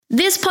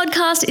This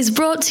podcast is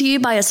brought to you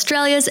by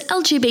Australia's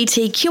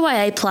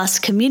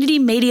LGBTQIA+ community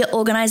media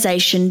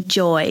organisation,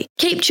 Joy.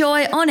 Keep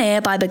Joy on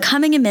air by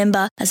becoming a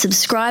member, a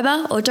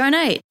subscriber or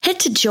donate. Head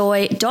to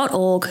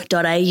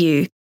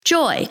joy.org.au.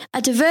 Joy,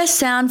 a diverse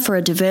sound for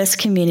a diverse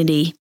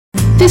community.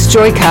 This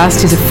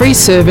Joycast is a free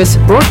service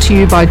brought to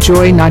you by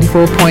Joy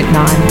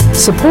 94.9.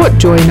 Support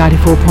Joy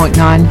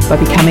 94.9 by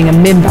becoming a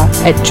member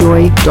at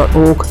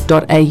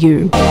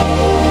joy.org.au.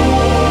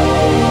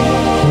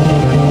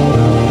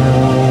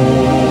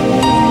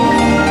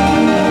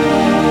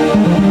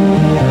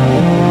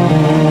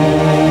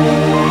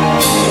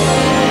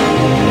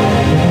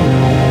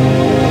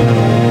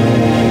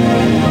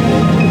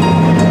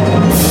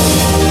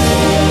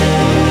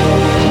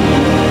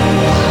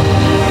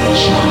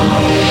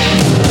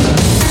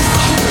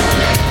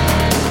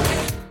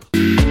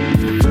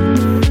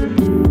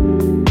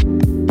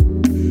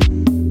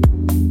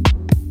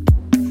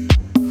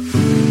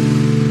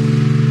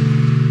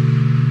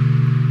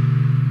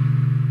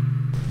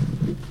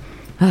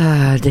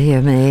 Oh,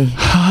 dear me.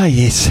 Oh,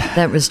 yes.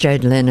 That was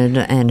Jade Leonard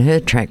and her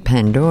track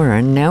Pandora.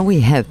 And now we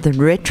have the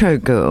Retro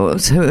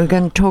Girls who are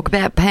going to talk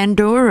about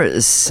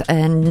Pandoras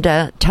and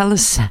tell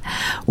us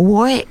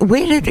where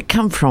did it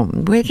come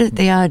from? Where did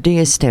the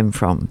idea stem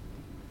from?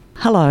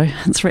 Hello,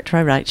 it's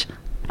Retro Rach.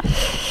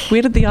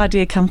 Where did the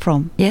idea come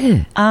from?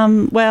 Yeah.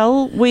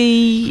 Well,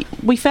 we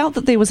felt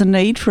that there was a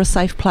need for a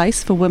safe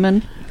place for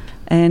women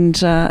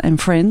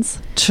and friends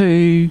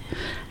to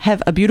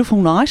have a beautiful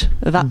night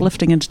of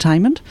uplifting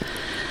entertainment.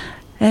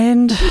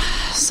 And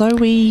so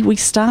we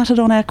started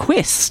on our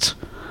quest.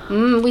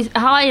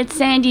 Hi, it's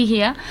Sandy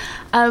here.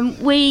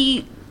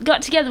 We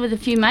got together with a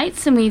few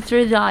mates and we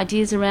threw the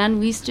ideas around.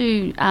 We used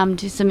to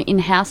do some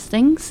in-house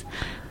things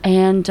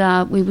and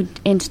we would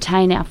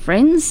entertain our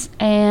friends,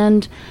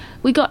 and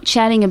we got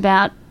chatting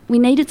about we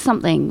needed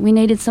something. We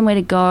needed somewhere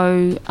to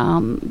go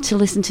to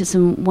listen to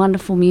some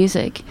wonderful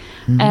music.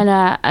 And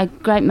a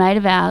great mate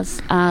of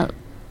ours,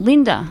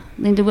 Linda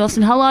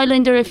Wilson. Hello,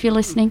 Linda, if you're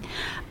listening.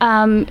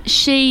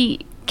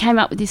 She came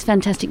up with this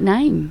fantastic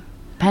name,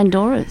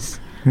 Pandoras.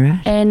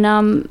 Right.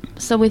 And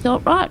so we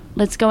thought, right,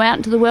 let's go out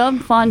into the world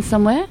and find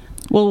somewhere.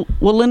 Well,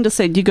 Linda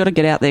said you got to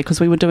get out there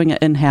because we were doing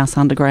it in-house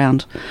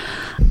underground,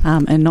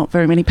 and not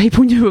very many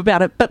people knew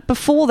about it. But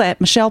before that,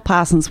 Michelle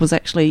Parsons was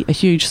actually a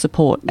huge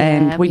support,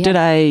 and we did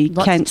a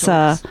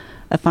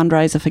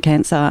fundraiser for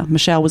cancer.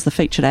 Michelle was the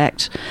featured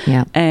act,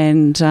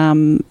 and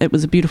it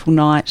was a beautiful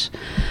night.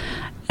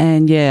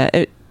 And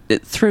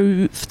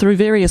through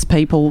various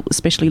people,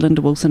 especially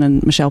Linda Wilson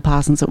and Michelle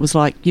Parsons, it was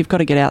like, you've got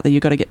to get out there,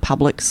 you've got to get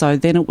public. So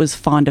then it was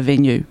find a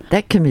venue.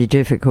 That can be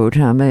difficult.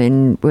 I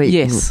mean,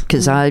 yes,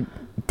 because I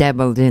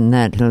dabbled in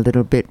that a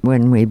little bit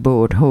when we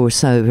brought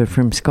Horse over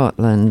from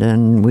Scotland,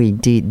 and we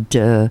did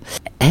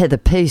Heather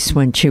Peace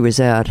when she was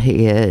out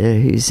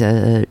here, who's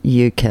a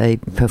UK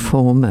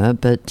performer,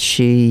 but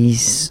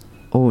she's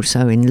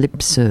also in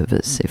Lip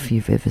Service. If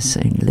you've ever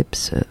seen Lip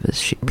Service,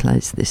 she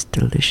plays this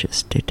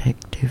delicious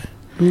detective.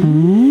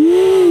 And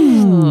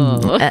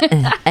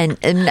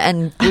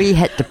we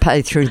had to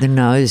pay through the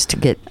nose to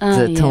get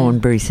the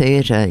Thornbury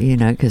Theatre,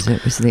 because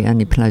it was the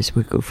only place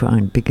we could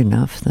find big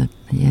enough that,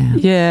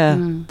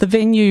 The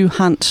venue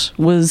hunt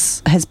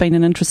has been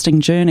an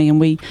interesting journey, and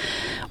we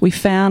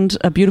found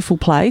a beautiful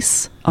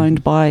place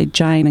owned by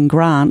Jane and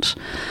Grant,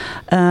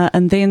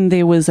 and then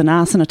there was an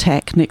arson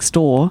attack next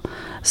door,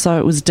 so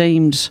it was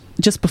deemed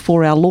just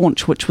before our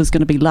launch, which was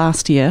going to be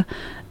last year.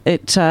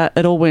 It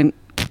all went.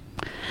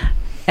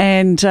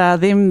 And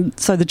then,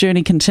 so the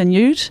journey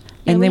continued.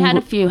 Yeah, and then we had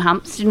a few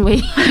humps, didn't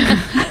we?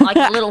 Like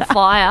a little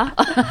fire.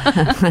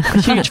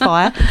 A huge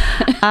fire.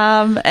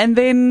 And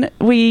then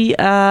we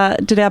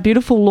did our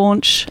beautiful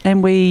launch,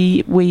 and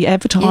we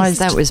advertised.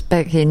 Yes, that was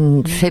back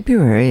in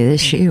February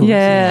this year.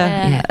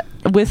 Yeah.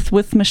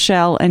 With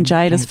Michelle and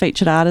Jade as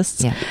featured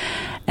artists. Yeah.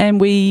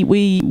 And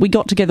we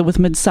got together with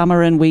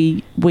Midsummer, and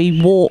we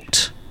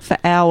walked for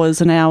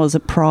hours and hours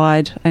at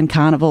Pride and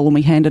Carnival, and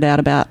we handed out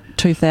about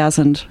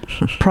 2,000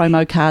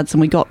 promo cards,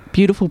 and we got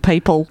beautiful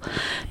people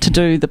to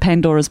do the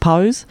Pandora's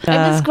pose. It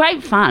was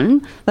great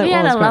fun. We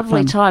had a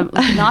lovely time. It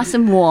was nice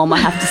and warm, I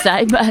have to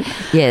say. But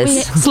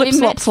yes, slip,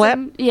 slop, slap.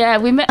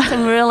 We met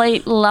some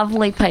really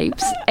lovely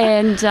peeps,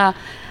 and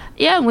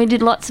we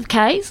did lots of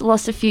Ks,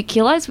 lost a few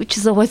kilos, which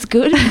is always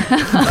good.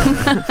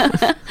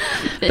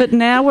 But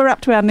now we're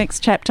up to our next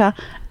chapter,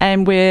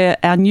 and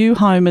our new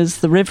home is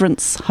the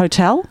Reverence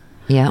Hotel.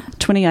 Yeah,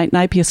 28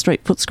 Napier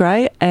Street,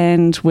 Footscray,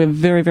 and we're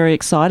very, very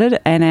excited.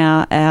 And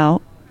our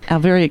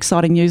very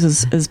exciting news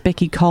is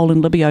Becky Cole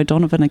and Libby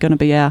O'Donovan are going to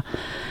be our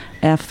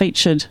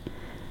featured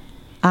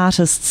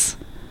artists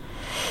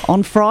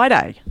on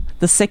Friday,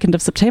 the 2nd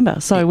of September.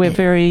 So we're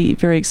very,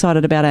 very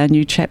excited about our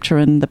new chapter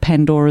in the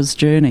Pandora's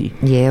journey.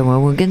 Yeah,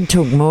 well, we're going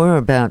to talk more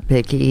about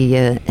Becky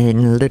in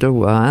a little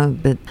while,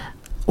 but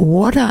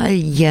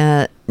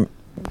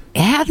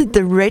how did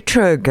the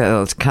Retro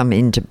Girls come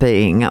into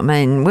being? I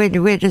mean,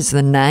 where does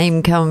the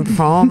name come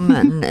from?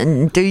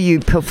 and do you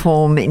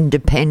perform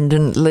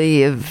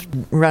independently of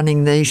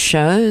running these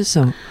shows?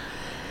 Or?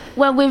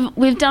 Well,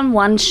 we've done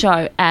one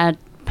show at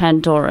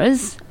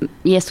Pandoras.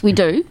 Yes, we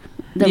do.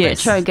 The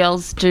Yes. Retro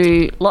Girls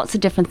do lots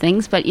of different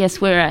things, but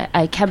yes, we're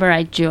a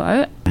cabaret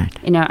duo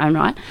in our own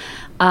right.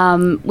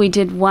 We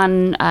did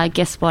one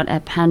guest spot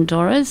at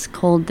Pandora's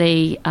called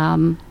the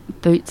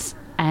Boots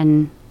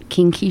and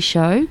Kinky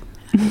Show.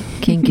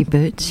 Kinky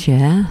Boots,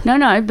 yeah.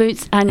 No,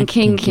 Boots and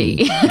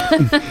Kinky.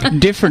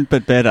 Different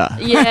but better.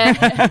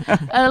 Yeah,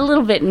 a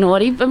little bit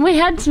naughty, but we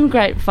had some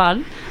great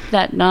fun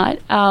that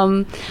night.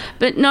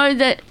 But know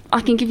that I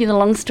can give you the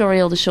long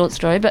story or the short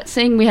story, but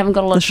seeing we haven't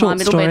got a lot of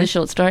time, it'll be the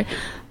short story.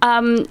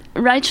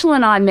 Rachel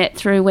and I met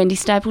through Wendy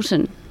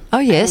Stapleton. Oh,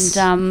 yes.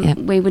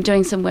 And we were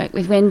doing some work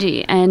with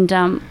Wendy, and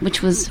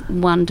which was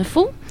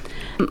wonderful.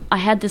 I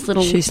had this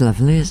little... She's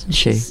lovely, isn't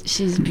she?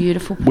 She's a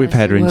beautiful person. We've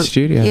had her in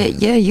studio.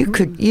 Yeah, you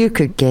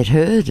could get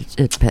her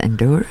at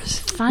Pandora's.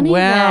 Funny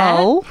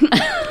Well,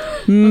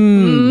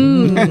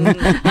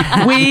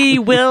 we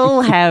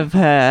will have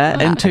her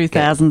in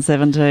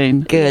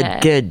 2017.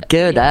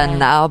 Good,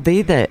 and I'll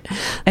be there.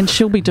 And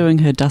she'll be doing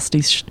her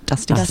Dusty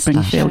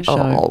Springfield show.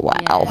 Oh,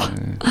 wow.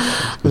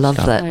 Love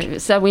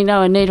that. So we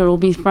know Anita will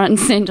be front and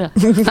centre.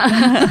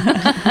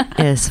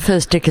 Yes,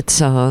 first ticket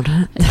sold.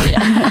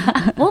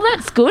 Well,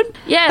 that's good.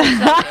 Yeah,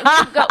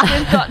 so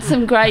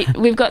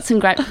we've got some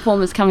great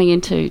performers coming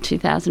into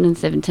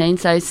 2017.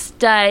 So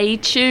stay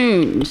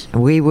tuned.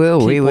 We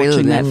will. Keep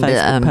watching that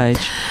Facebook page.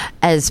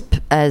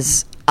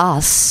 As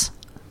us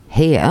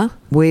here,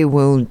 we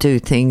will do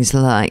things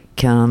like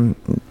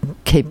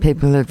keep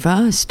people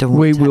advised. On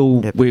We what's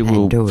will happening at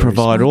Pandora's,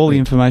 provide won't all we? the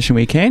information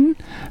we can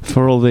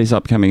for all these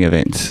upcoming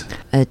events.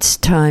 It's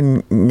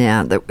time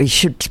now that we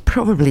should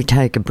probably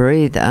take a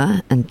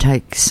breather and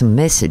take some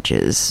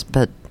messages,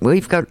 but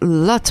we've got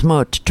lots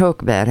more to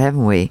talk about,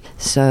 haven't we?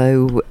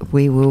 So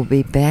we will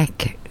be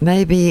back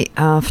maybe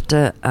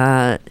after...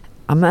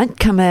 I might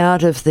come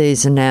out of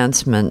these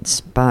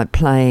announcements by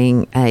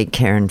playing a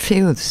Karen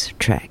Fields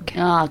track.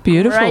 Oh,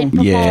 Beautiful. Great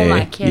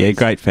performer, Karen.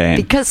 Great fan.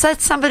 Because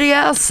that's somebody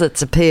else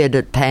that's appeared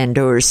at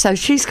Pandora's. So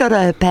she's got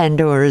her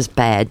Pandora's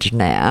badge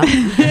now.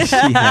 She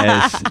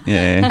has,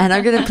 yeah. And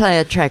I'm going to play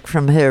a track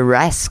from her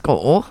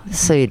Rascal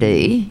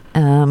CD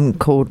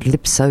called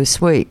Lips So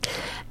Sweet.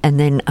 And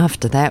then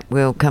after that,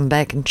 we'll come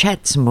back and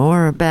chat some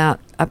more about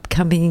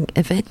upcoming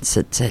events,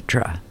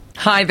 etc.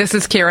 Hi, this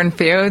is Karen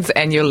Fields,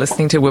 and you're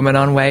listening to Women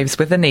on Waves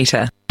with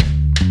Anita.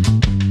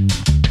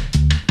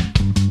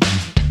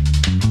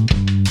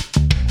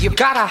 You've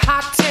got a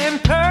hot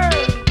temper,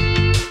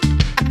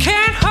 I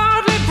can't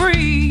hardly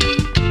breathe.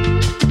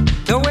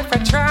 Though if I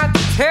tried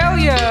to tell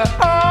you,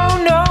 oh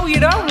no,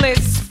 you'd only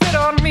spit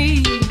on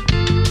me.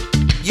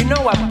 You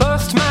know I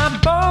bust my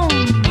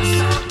bones,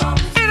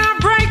 and I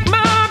break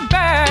my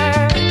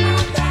back,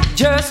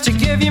 just to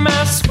give you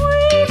my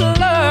sweet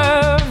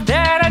love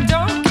that I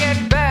don't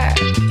get back.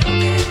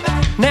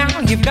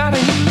 Now you've got a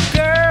new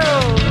girl,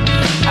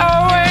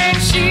 oh, and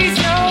she's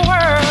your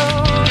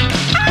world.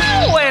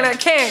 Oh, and I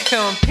can't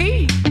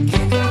compete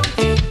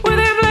with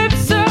them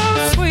lips so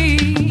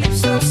sweet,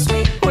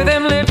 with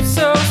them lips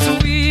so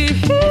sweet,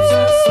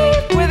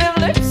 with them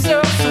lips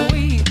so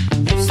sweet.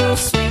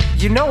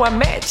 You know I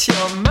met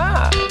your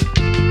mom,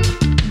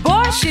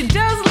 boy, she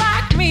does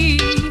like me,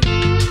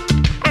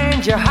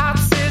 and your hot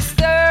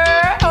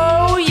sister,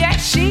 oh yeah,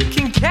 she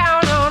can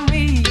count on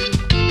me.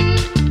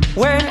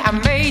 When I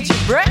made you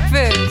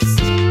breakfast,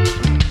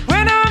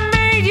 when I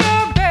made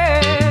your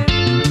bed,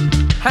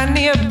 I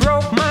near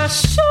broke my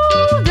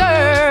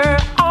shoulder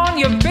on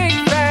your big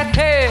fat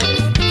head.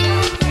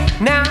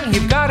 Now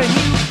you've got a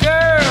new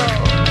girl,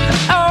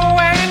 oh,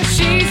 and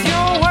she's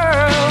your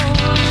world.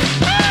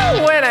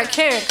 Oh, and I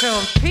can't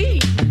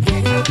compete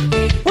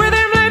with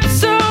them lips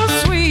so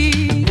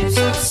sweet,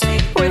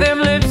 with them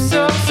lips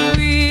so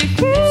sweet,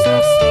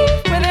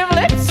 with them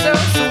lips so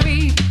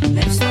sweet.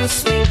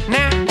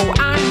 Now, oh,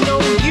 I know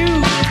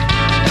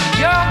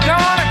you're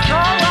gonna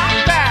come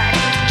right back,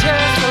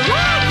 just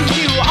like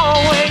you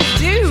always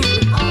do.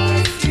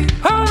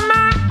 Oh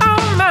my,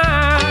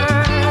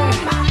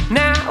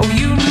 now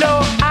you know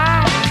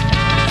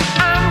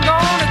I'm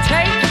gonna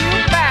take you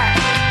back.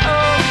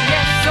 Oh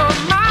yes,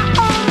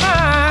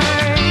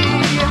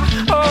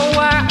 oh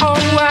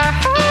why,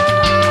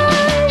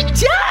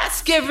 just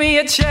give me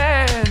a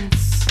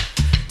chance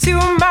to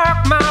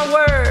mark my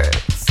words.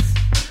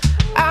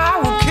 I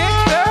will kick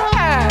her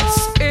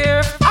ass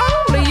if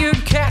only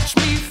you'd catch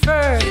me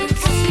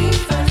first.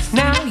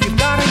 Now you've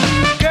got a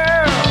new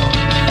girl,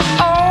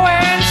 oh,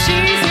 and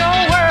she's your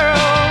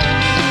world.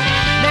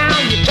 Now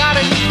you've got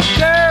a new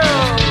girl,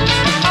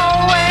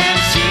 oh, and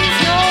she's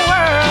your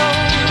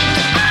world.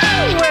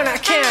 Oh, and I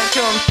can't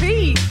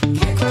compete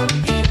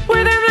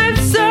with them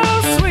lips so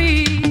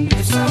sweet,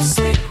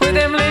 with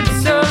them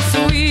lips so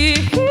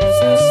sweet,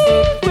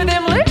 with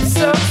them lips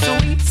so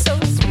sweet, so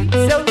sweet,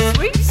 so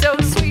sweet, so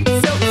sweet,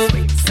 so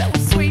sweet, so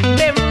sweet,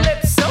 them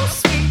lips so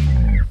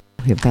sweet.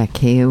 We're back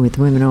here with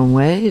Women on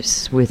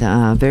Waves with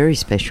our very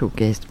special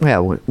guest,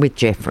 well, with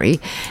Jeffrey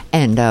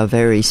and our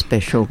very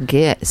special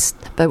guest.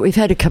 But we've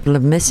had a couple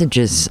of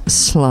messages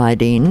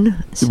slide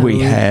in. So We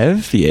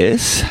have,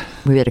 yes.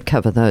 we better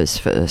cover those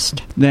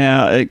first.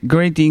 Now,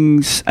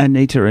 greetings,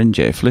 Anita and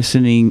Jeff,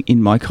 listening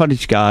in my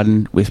cottage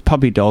garden with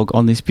puppy dog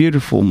on this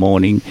beautiful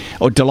morning,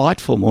 or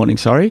delightful morning,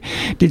 sorry.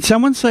 Did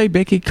someone say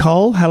Becky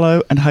Cole?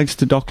 Hello, and hugs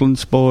to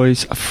Docklands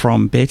boys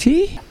from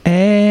Betty.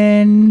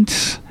 And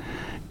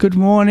good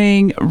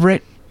morning,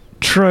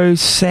 Retro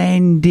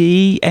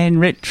Sandy and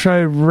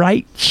Retro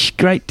Rach.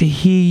 Great to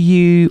hear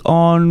you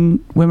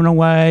on Women on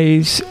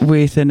Waves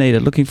with Anita.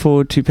 Looking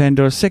forward to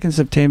Pandora's 2nd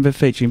September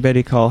featuring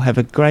Betty Cole. Have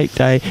a great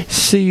day.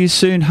 See you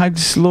soon.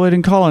 Hugs, Lloyd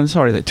and Colin.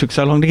 Sorry that took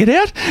so long to get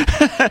out.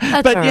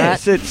 That's but all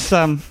yes, right. it's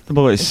the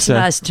boys. It's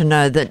nice to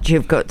know that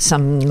you've got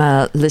some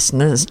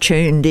listeners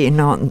tuned in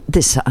on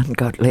this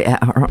ungodly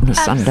hour on a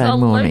Sunday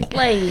morning.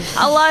 Absolutely.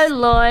 Hello,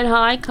 Lloyd.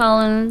 Hi,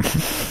 Colin.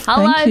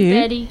 Hello, Thank you.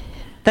 Betty.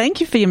 Thank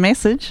you for your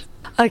message.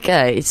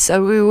 Okay,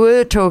 so we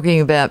were talking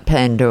about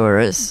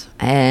Pandora's,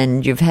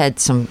 and you've had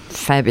some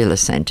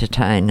fabulous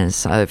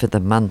entertainers over the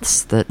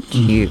months that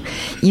you've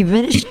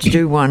managed to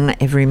do one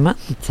every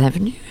month,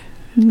 haven't you?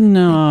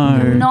 No.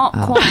 Not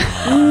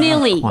quite.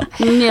 Nearly.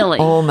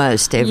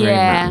 Almost every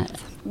month.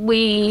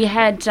 We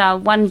had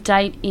one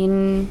date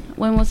in,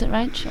 when was it,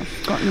 Rach? I've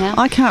forgotten now.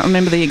 I can't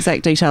remember the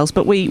exact details,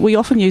 but we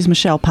often use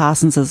Michelle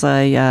Parsons as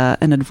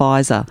an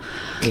advisor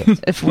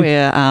if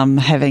we're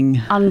having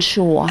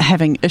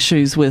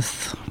issues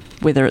with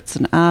whether it's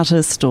an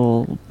artist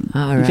or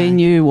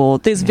venue, or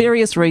there's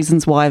various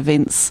reasons why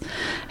events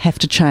have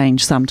to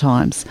change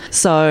sometimes.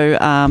 So,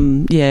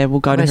 we'll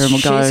go to her and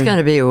we'll go. She's going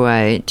to be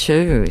away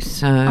too,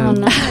 so... Oh,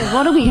 no.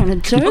 What are we going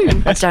to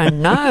do? I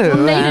don't know.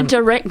 We'll need a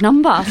direct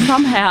number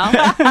somehow.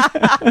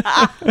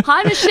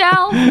 Hi,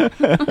 Michelle.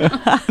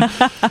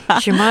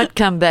 She might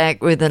come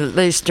back with at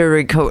least a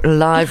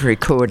live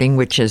recording,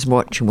 which is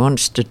what she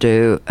wants to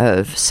do,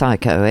 of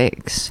Psycho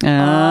X. It's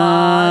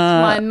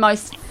my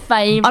most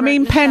favourite. I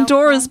mean,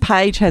 Pandora's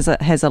page has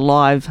a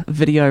live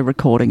video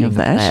recording of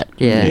that.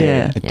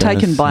 Yeah.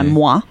 Taken by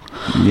moi.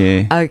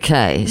 Yeah.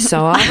 Okay,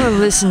 so I will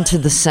listen to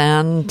the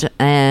sound,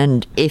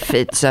 and if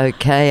it's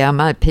okay, I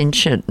might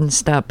pinch it and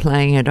start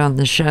playing it on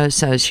the show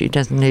so she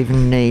doesn't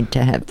even need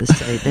to have the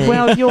CD.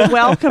 Well, you're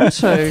welcome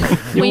to.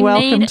 We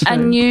need a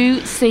new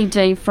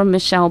CD from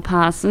Michelle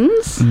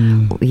Parsons.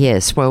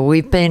 Yes, well,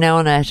 we've been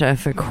on at her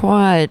for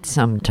quite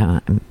some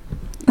time.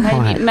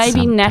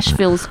 Maybe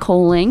Nashville's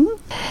calling.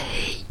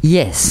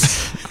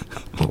 Yes.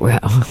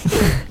 Well,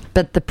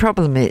 but the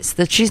problem is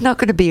that she's not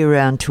going to be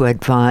around to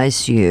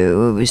advise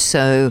you,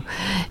 so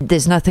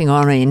there's nothing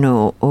on in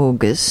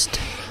August.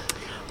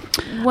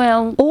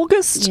 Well,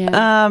 August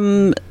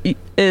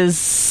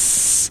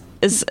is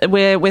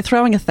we're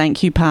throwing a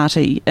thank you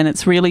party, and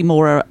it's really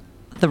more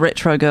the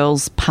Retro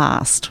Girls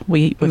past.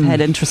 We've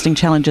had interesting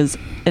challenges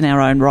in our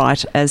own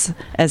right as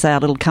our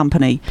little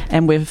company,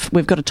 and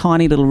we've got a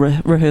tiny little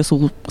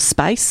rehearsal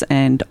space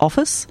and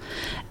office,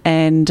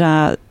 and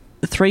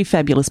 3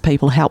 fabulous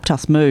people helped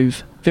us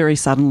move very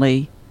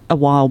suddenly a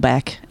while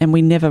back, and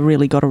we never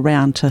really got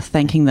around to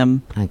thanking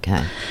them.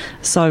 Okay.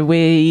 So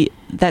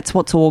that's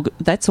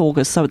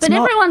August. So it's but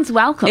not everyone's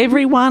welcome.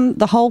 Everyone,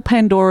 the whole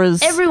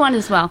Pandora's. Everyone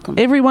is welcome.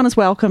 Everyone is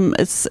welcome.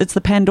 It's the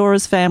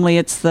Pandora's family.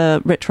 It's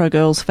the Retro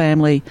Girls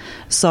family.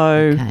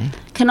 So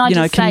can I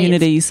just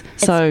communities.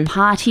 Say it's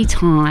party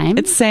time.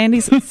 It's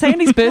Sandy's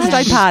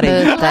birthday party.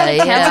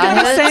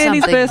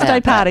 Sandy's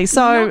birthday party.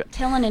 So I'm not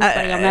telling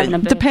anybody I'm having a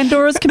birthday. The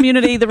Pandora's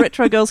community, the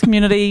Retro Girls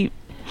community.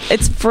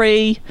 It's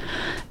free.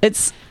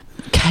 It's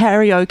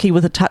karaoke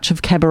with a touch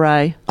of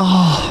cabaret.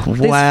 Oh, wow.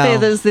 There's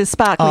feathers, there's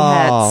sparkling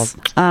hats.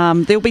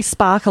 There'll be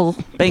sparkle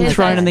being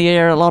thrown in the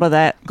air, a lot of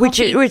that. Which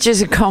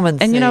is a common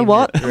thing. And you know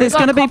what? There's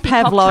going to be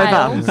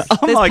pavlova. Oh,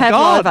 there's my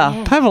pavlova.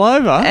 God.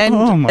 Pavlova?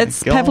 And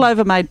it's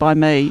pavlova made by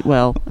me,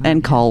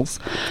 and Coles.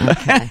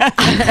 Okay.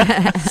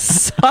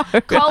 So,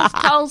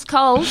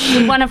 Coles.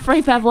 We won a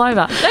free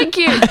pavlova. Thank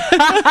you.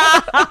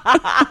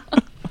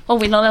 Oh,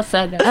 we're not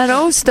outside that. And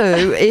also,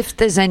 if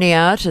there's any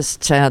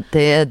artists out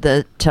there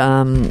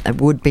that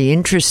would be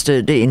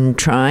interested in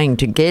trying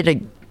to get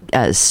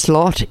a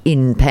slot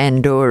in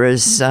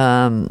Pandora's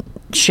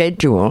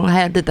schedule,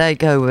 how do they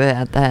go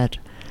about that?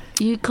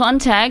 You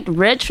contact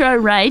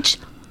Retro Rach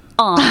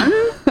on...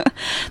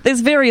 There's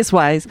various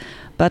ways,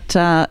 but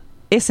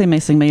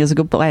SMSing me is a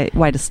good way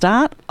to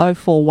start.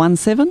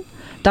 0417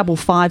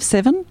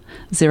 557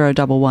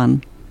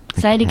 011.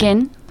 Say it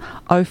again.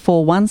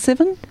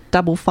 0417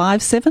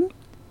 557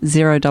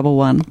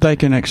 011. They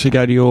can actually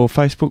go to your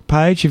Facebook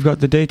page. You've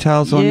got the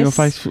details on your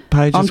Facebook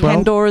page as well. On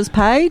Pandora's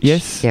page.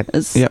 Yes.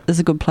 Is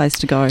a good place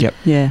to go. Yep.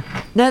 Yeah.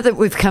 Now that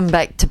we've come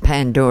back to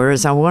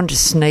Pandora's, I want to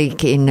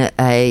sneak in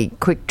a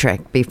quick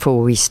track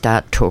before we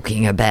start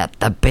talking about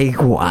the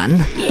big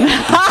one.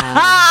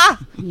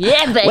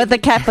 Yeah, baby. With a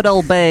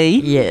capital B.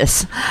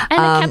 Yes.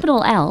 And a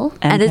capital L.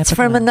 And it's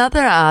from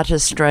another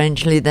artist,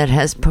 strangely, that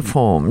has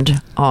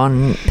performed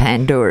on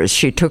Pandora's.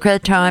 She took her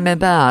time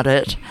about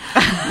it,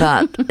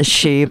 but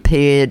she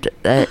appeared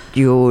at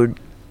your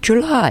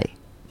July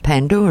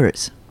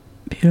Pandora's.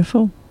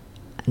 Beautiful.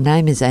 Her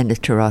name is Anna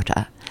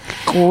Tarotta.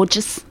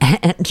 gorgeous.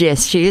 And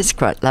yes, she is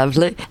quite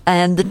lovely.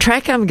 And the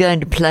track I'm going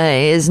to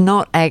play is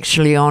not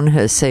actually on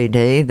her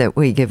CD that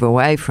we give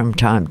away from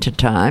time to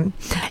time.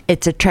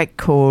 It's a track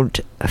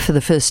called For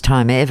the First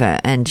Time Ever,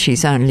 and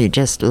she's only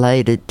just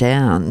laid it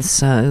down.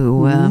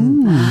 So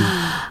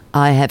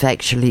I have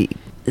actually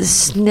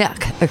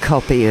snuck a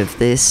copy of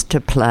this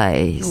to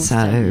play.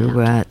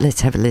 So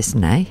let's have a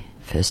listen, eh?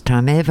 First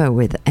Time Ever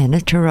with Anna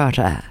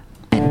Tarotta.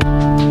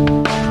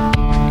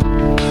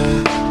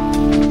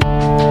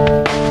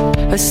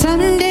 A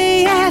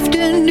Sunday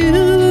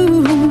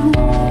afternoon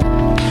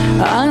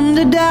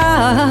under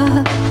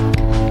dark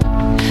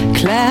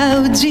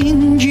clouds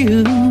in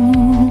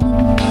June,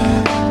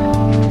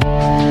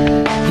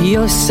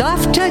 your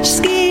soft touch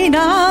skin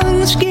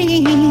on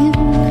skin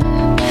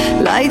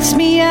lights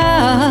me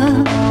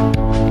up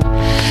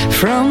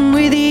from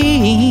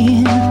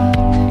within.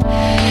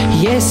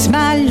 Yes,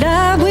 my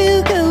love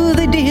will go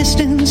the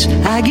distance.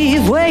 I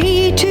give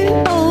way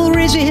to all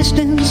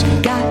resistance.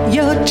 Got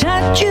your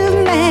touch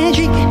of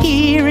magic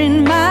here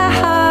in my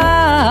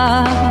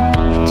heart.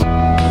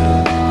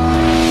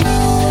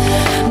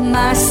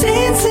 My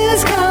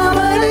senses come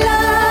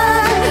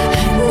alive.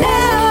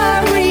 Now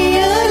I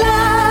realized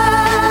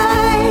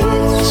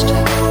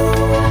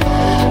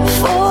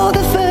for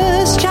the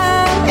first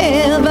time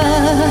ever,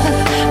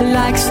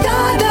 like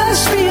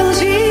stardust fills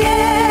the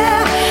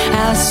air,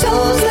 our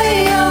souls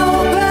lay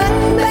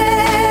open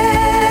bare.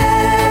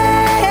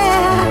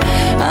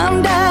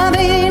 I'm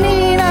diving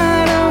in,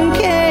 I don't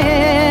care.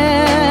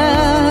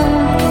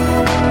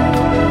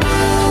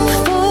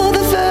 For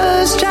the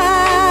first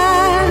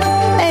time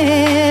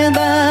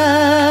ever,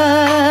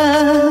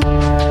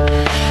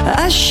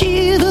 I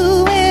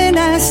shiver when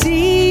I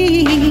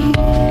see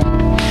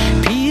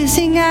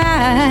piercing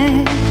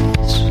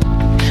eyes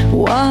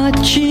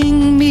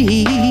watching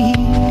me.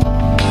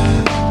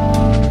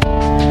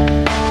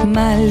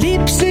 My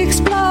lips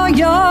explore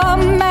your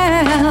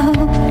mouth.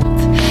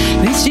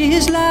 This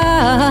is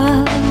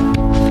love,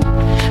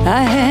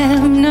 I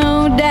have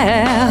no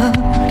doubt.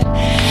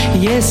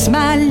 Yes,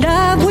 my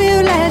love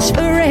will last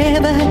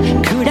forever.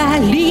 Could I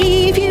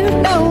leave you?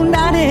 No,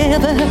 not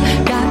ever.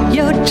 Got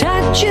your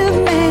touch of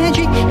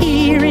magic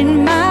here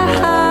in my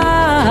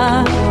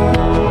heart.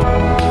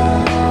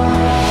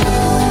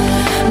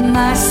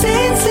 My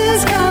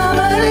senses come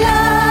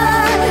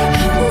alive.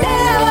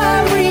 Now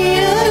I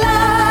realized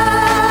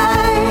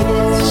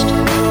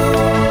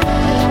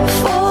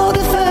for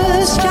the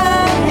first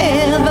time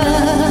ever,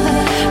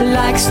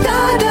 like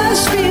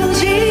stardust fills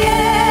the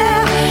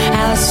air,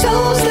 our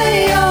souls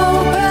lay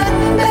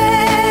open bare.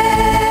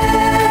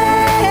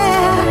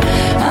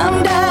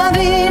 I'm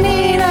diving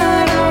in,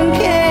 I don't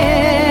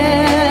care.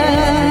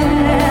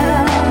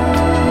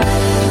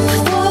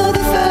 For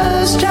the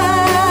first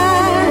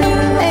time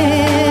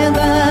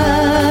ever,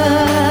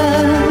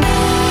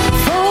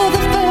 for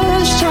the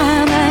first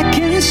time I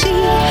can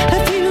see a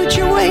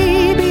future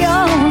way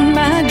beyond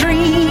my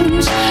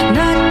dreams.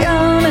 Not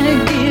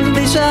gonna give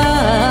this up.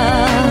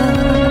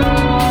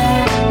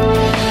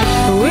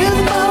 With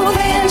both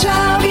hands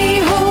I'll be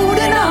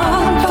holding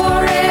on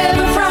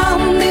forever from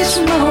this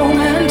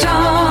moment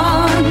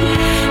on.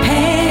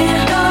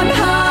 Hand on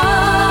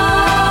heart,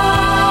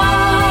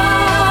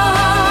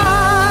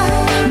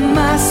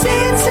 my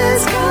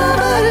senses come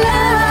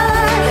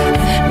alive.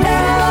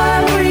 Now I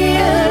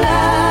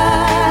realized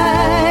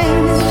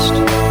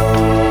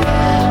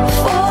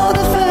for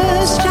the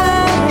first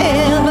time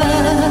ever,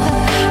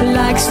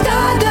 like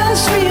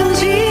stardust fills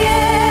the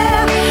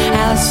air,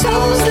 our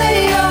souls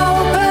lay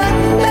open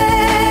bare.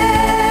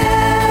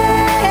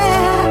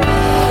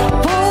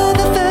 For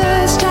the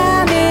first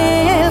time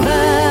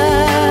ever,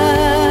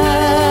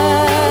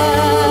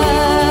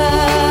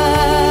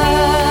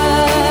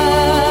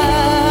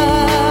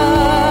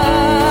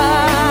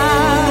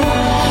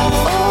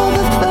 for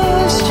the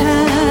first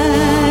time,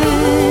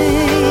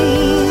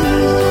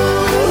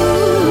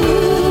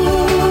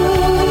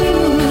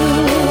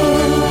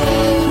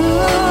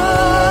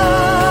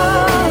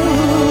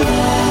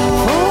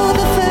 for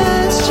the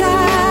first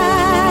time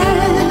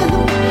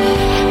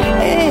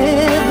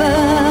ever.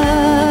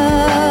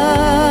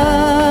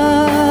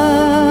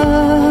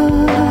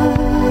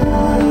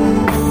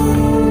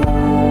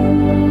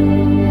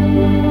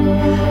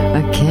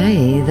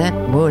 Okay, that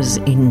was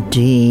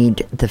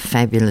indeed the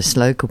fabulous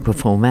local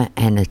performer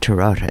Anna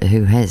Tarotta,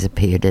 who has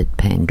appeared at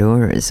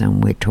Pandora's,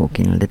 and we're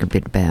talking a little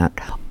bit about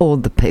all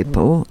the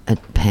people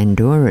at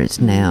Pandora's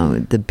now.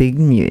 The big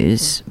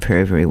news for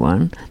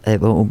everyone,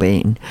 they've all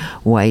been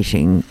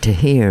waiting to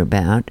hear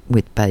about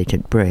with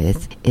bated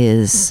breath,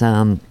 is,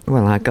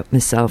 well, I got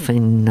myself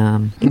in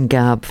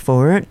garb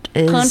for it.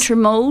 Contra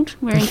mould.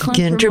 We're in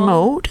contra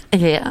mould.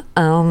 Yeah,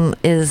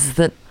 is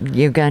that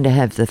you're going to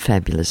have the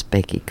fabulous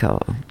Becky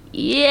Cole.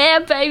 Yeah,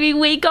 baby,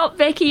 we got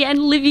Becky and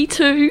Livy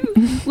too.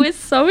 We're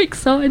so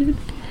excited.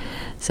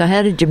 So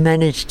how did you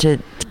manage to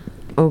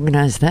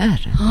organise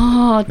that?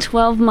 Oh,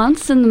 12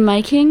 months in the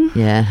making.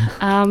 Yeah.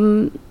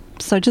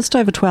 So just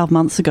over 12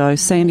 months ago,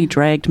 Sandy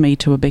dragged me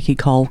to a Becky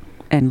Cole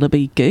and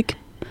Libby gig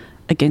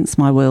against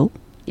my will.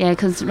 Yeah,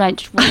 because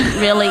Rach wasn't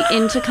really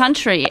into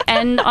country.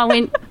 And I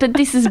went, but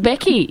this is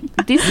Becky.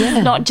 This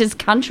is not just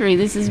country.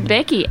 This is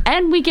Becky.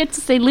 And we get to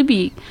see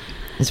Libby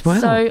as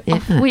well. So,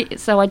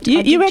 I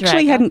You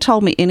actually hadn't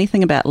told me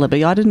anything about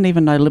Libby. I didn't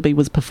even know Libby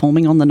was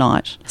performing on the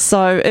night.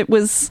 So it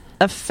was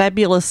a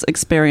fabulous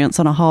experience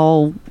on a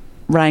whole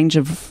range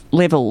of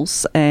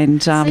levels.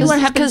 And See what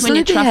happens because when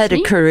Libby you trust had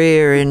me? a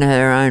career in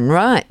her own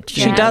right.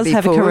 She does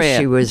have a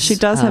career. She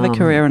does have a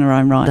career in her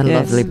own right. The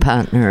yes. lovely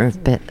partner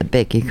of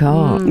Becky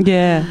Cole.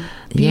 Yeah.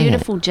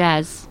 Beautiful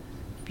jazz.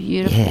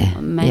 Beautiful,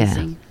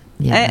 amazing.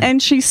 Yeah. And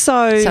she's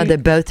so they're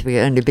both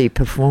going to be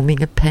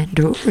performing at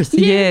Pandora's.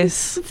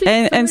 Yes.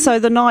 And so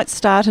the night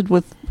started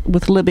with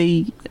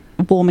Libby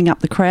warming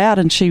up the crowd,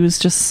 and she was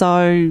just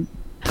so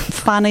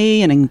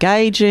funny and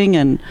engaging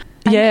and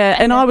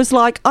and I was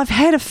like, I've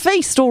had a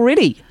feast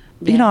already,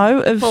 you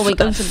know. Before we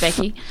got to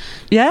Becky.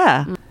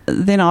 Yeah.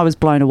 Then I was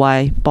blown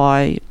away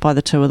by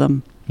the two of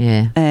them.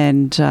 Yeah.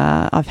 And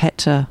I've had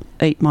to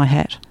eat my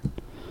hat.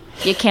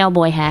 Your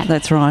cowboy hat.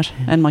 That's right.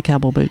 And my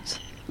cowboy boots.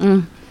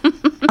 And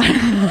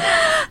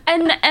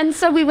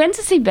so we went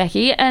to see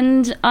Becky,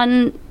 and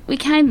we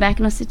came back,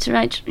 and I said to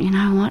Rach, you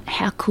know what,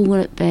 how cool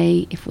would it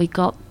be if we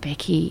got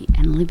Becky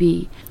and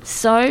Libby?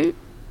 So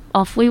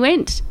off we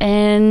went,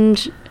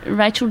 and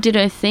Rachel did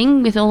her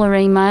thing with all her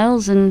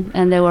emails,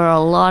 and there were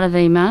a lot of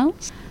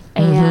emails.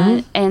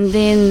 And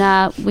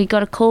then we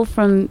got a call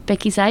from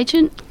Becky's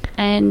agent,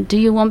 and do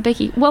you want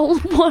Becky? Well,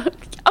 what?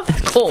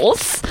 Of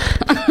course.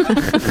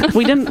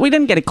 We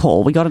didn't get a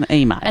call. We got an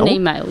email. An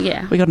email,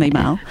 yeah. We got an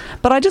email.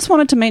 But I just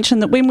wanted to mention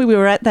that when we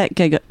were at that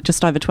gig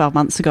just over 12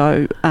 months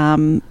ago,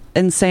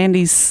 in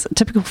Sandy's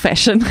typical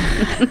fashion,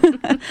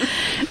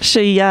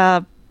 she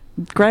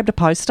grabbed a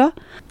poster,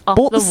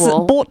 bought the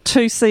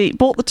two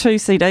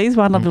CDs,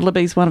 one of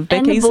Libby's, one of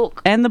Becky's,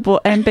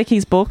 and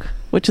Becky's book,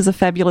 which is a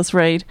fabulous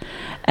read.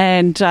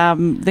 And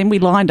then we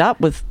lined up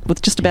with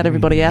just about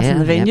everybody else in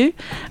the venue. Yep.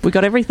 We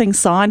got everything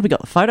signed. We got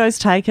the photos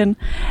taken.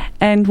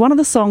 And one of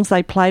the songs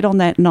they played on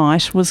that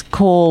night was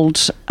called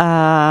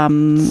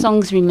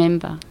Songs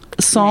Remember.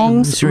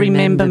 Songs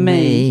Remember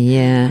Me.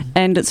 Yeah.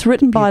 And it's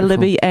written by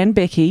Libby and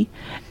Becky.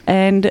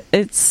 And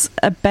it's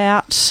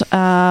about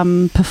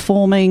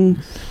performing...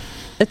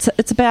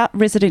 It's about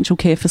residential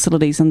care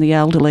facilities and the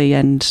elderly,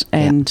 and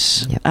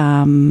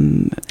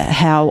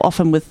how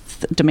often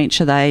with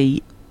dementia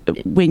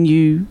when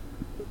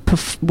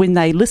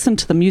they listen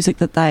to the music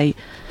that they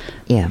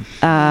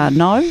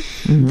know,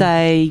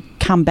 they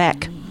come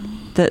back.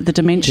 The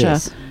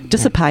dementia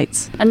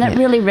dissipates, and that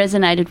really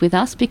resonated with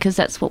us because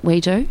that's what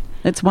we do.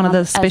 It's one of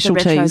the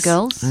specialties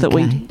that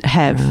we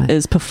have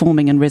is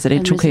performing in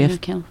residential care.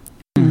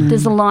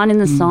 There's a line in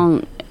the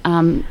song.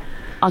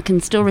 I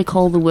can still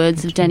recall the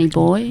words of Danny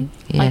Boy.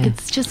 Yeah. Like,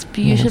 it's just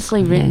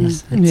beautifully written.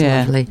 Yes, it's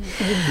lovely.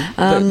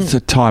 It's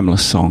a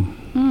timeless song.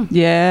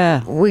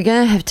 Yeah. We're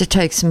going to have to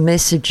take some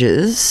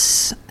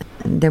messages,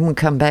 and then we'll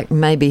come back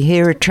and maybe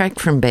hear a track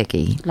from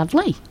Becky.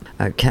 Lovely.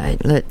 Okay,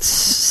 let's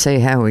see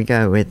how we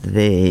go with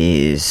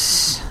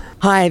these.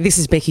 Hi, this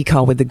is Becky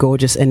Cole with the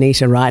gorgeous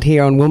Anita right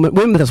here on Women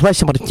with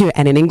a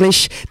and in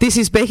English. This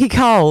is Becky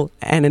Cole,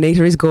 and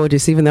Anita is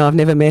gorgeous even though I've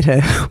never met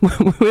her.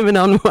 Women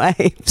on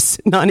Waves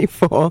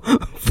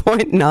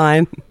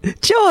 94.9.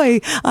 Joy,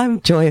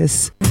 I'm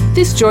joyous.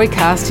 This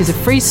Joycast is a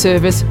free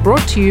service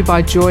brought to you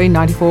by Joy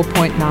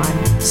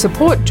 94.9.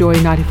 Support Joy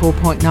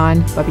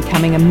 94.9 by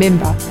becoming a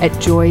member at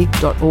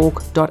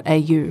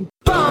joy.org.au.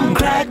 Bum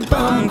crack,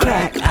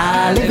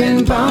 I live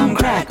in bum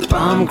crack,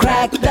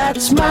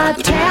 that's my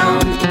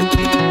town.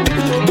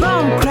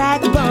 Bum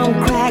crack,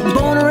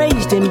 born and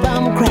raised in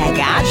bum crack,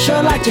 I'd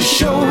sure like to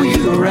show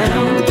you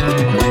around.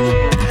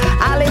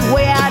 I live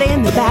way out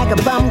in the back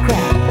of bum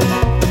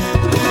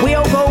crack, we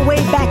all go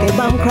way back in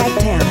bum crack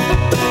town.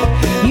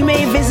 You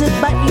may visit,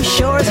 but you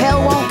sure as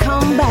hell won't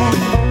come back.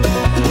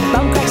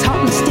 Bum crack's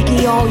hot and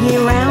sticky all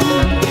year round.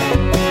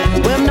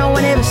 Well, no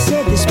one ever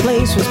said this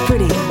place was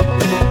pretty.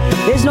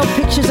 There's no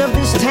pictures of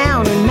this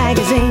town in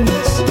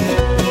magazines.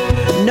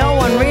 No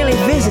one really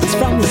visits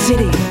from the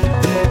city,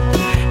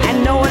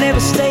 and no one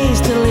ever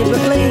stays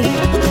deliberately.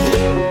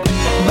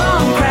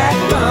 Bum crack,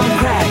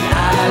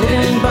 I live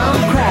in bum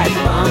crack,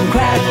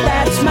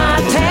 that's my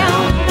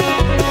town.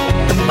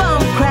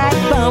 Bum crack,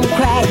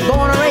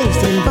 born and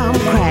raised in bum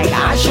crack,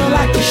 I sure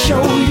like to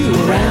show you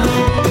around.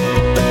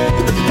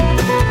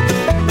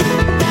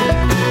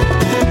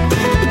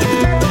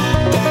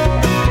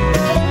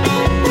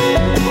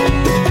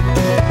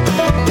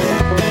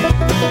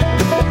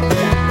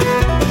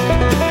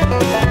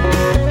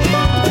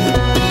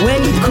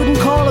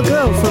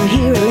 From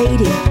here, a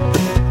lady.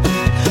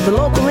 The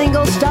local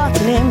lingo starts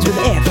and ends with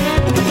F.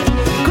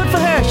 Good for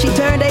her, she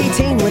turned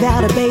 18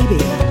 without a baby,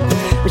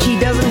 but she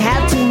doesn't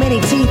have too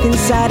many teeth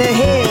inside her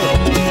head.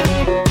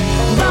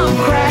 Bum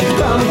crack, I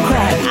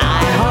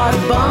heart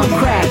bum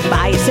crack.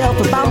 Buy yourself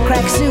a bum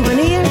crack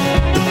souvenir.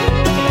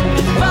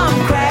 Bum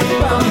crack,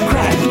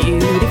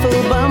 beautiful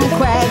bum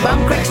crack.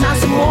 Bum crack's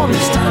nice and warm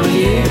this time of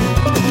year.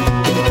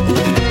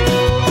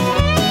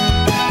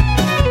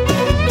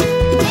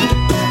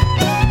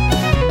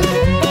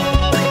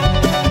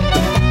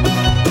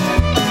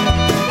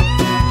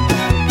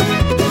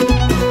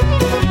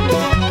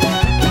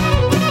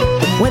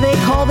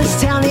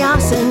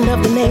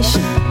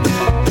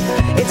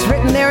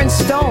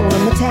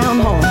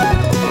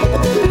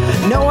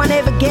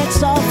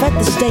 off at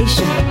the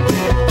station.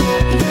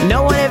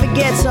 No one ever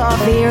gets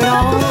off here at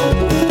all.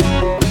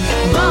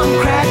 Bum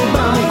crack,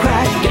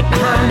 get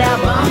behind our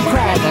bum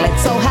crack.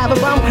 Let's all have a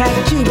bum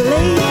crack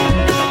jubilee.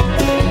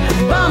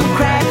 Bum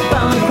crack, a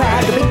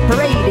big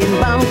parade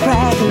in bum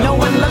crack. No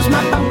one loves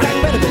my bum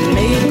crack better than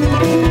me.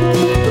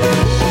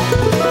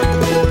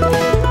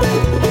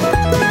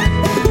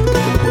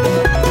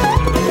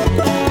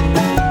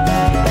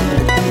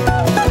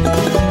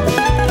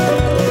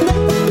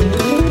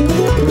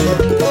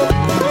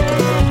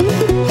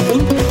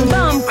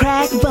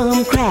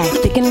 Bum crack,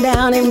 sticking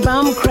down in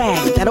bum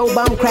crack. That old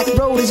bum crack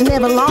road is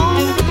never long.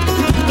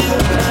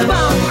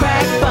 Bum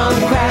crack,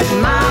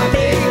 my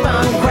big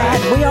bum crack.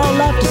 We all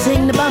love to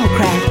sing the bum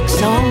crack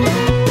song.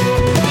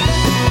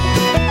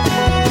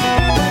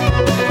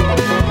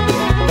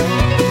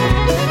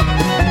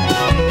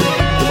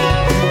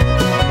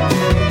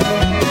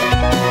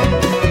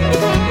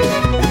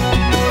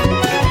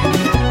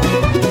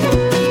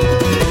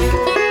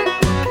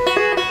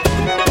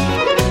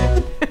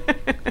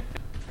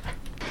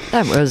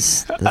 That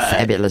was the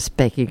fabulous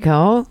Becky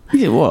Cole.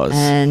 It was.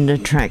 And a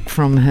track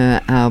from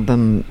her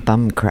album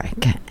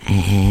Bumcrack.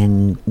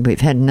 And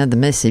we've had another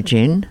message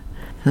in.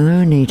 Hello,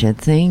 Anita.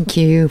 Thank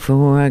you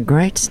for a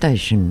great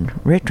station.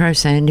 Retro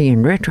Sandy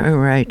and Retro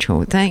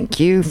Rachel. Thank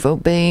you for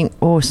being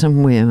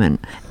awesome women.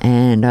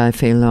 And I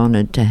feel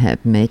honoured to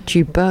have met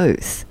you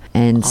both.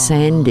 And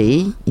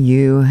Sandy,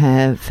 you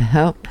have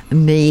helped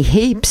me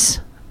heaps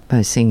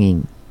by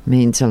singing.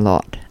 Means a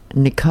lot.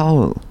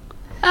 Nicole.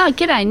 Oh,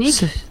 g'day, Nick.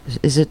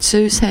 Is it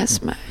Sue's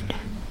housemate?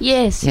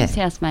 Yes, Sue's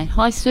housemate.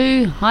 Hi,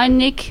 Sue. Hi,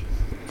 Nick.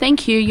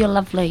 Thank you. You're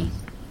lovely.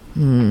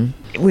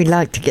 We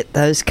like to get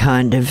those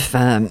kind of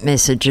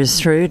messages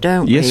through,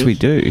 don't we? Yes, we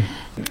do.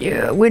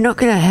 Yeah, we're not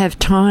going to have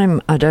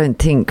time, I don't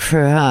think,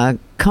 for our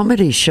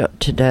comedy shot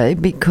today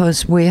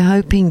because we're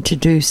hoping to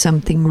do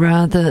something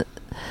rather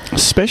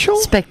special,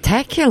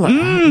 spectacular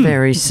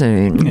very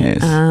soon.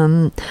 Yes.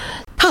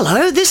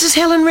 Hello, this is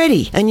Helen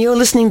Reddy, and you're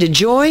listening to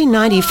Joy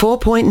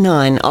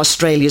 94.9,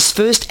 Australia's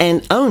first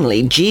and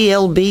only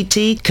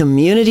GLBT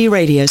community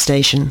radio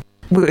station.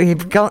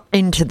 We've got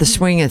into the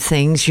swing of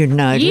things, you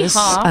notice.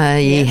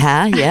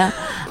 Yeehaw. Yeah.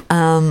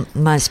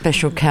 My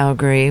special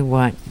Calgary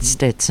white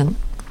Stetson.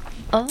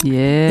 Oh.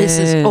 Yes. This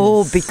is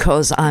all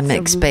because I'm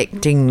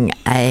expecting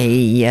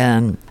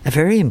a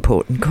very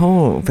important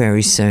call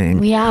very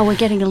soon. We are. We're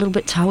getting a little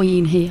bit toey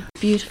in here.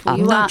 Beautiful.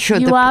 I'm not sure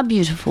you are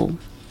beautiful,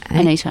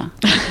 Anita.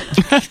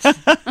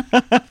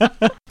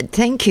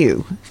 Thank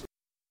you.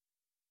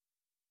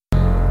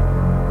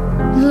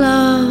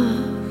 Love,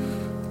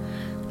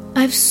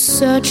 I've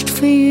searched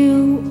for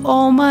you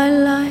all my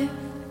life.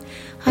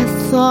 I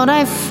thought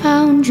I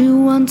found you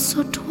once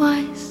or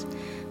twice,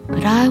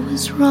 but I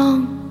was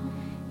wrong.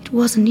 It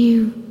wasn't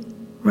you,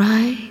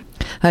 right?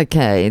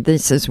 Okay,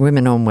 this is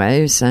Women on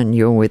Waves, and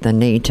you're with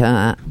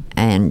Anita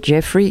and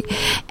Jeffrey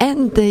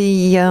and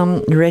the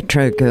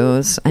Retro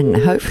Girls, and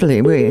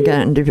hopefully we're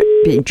going to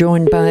be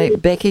joined by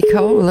Becky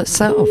Cole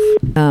herself.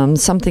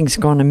 Something's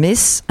gone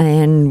amiss,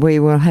 and we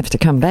will have to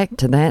come back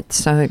to that.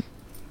 So, do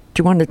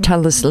you want to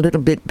tell us a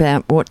little bit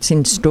about what's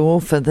in store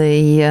for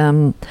the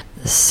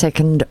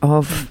 2nd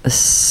of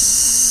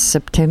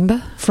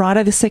September?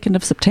 Friday the 2nd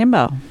of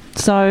September.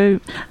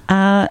 So,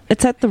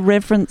 it's at the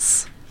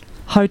Reverence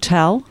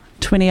Hotel,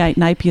 28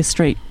 Napier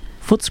Street,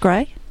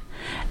 Footscray,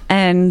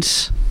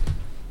 and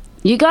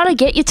you got to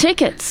get your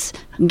tickets.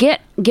 Get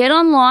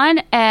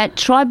online at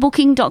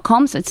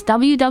trybooking.com. So it's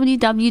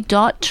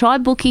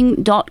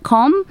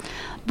www.trybooking.com.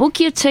 Book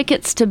your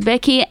tickets to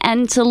Becky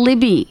and to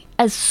Libby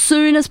as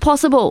soon as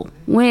possible.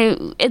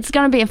 It's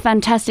going to be a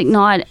fantastic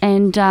night,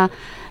 and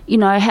you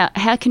know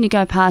how can you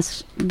go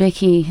past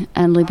Becky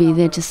and Libby?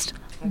 They're just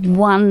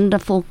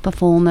wonderful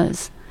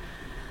performers.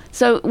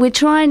 So we're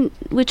trying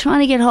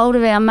to get hold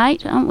of our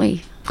mate, aren't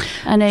we,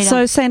 Anita?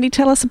 So, Sandy,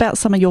 tell us about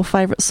some of your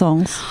favourite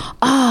songs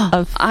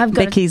of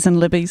Becky's and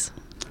Libby's.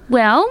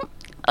 Well,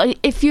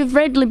 if you've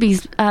read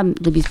Libby's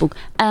book,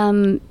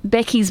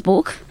 Becky's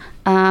book,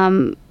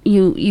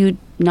 you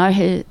know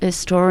her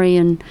story,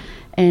 and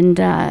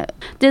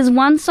there's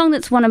one song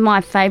that's one of my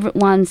favourite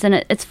ones,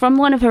 and it's from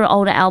one of her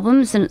older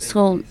albums, and it's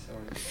called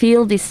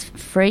Feel This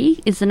Free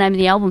is the name of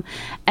the album,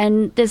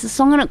 and there's a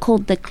song on it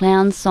called The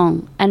Clown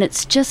Song, and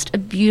it's just a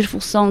beautiful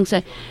song.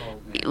 So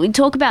we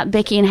talk about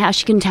Becky and how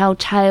she can tell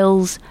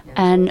tales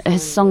and her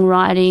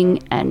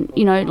songwriting, and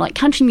you know, like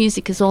country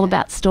music is all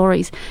about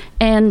stories,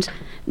 and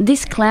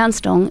this clown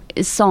song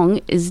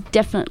is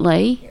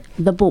definitely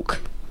the book.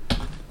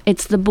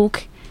 It's the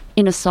book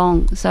in a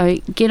song. So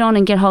get on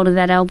and get hold of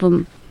that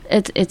album.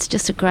 It's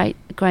just a great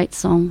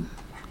song.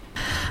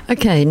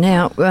 Okay,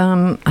 now,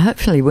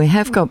 hopefully we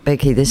have got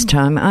Becky this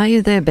time. Are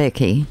you there,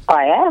 Becky?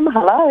 I am.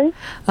 Hello.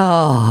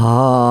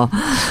 Oh,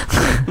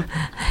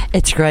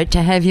 it's great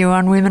to have you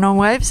on Women on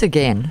Waves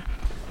again.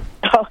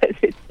 Oh,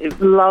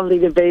 it's lovely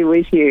to be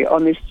with you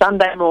on this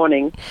Sunday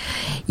morning.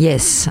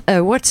 Yes.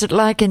 What's it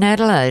like in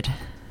Adelaide?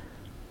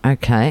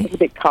 Okay. It's a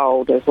bit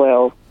cold as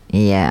well.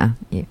 Yeah.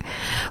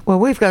 Well,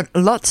 we've got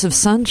lots of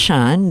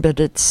sunshine,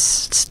 but it's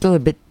still a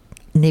bit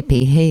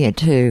nippy here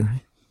too.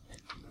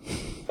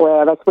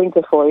 Well, that's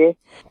winter for you.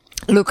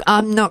 Look,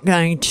 I'm not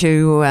going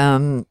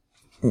to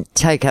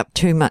take up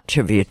too much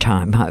of your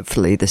time,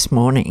 hopefully, this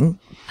morning.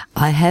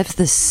 I have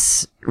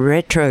this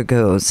Retro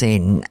Girls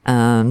in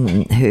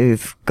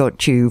who've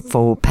got you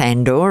for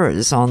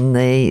Pandora's on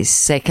the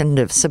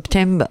 2nd of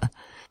September.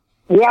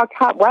 Yeah, I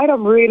can't wait.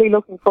 I'm really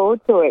looking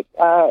forward to it.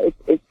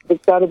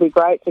 It's going to be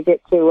great to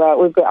get to.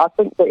 I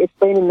think that it's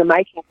been in the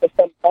making for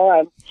some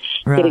time,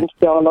 getting to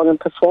go along and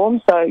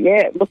perform. So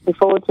yeah, looking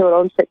forward to it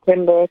on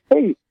September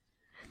 2.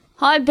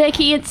 Hi,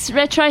 Becky. It's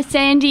Retro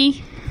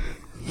Sandy.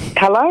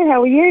 Hello,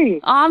 how are you?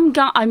 I'm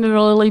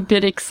really a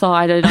bit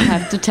excited, I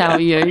have to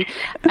tell you.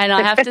 And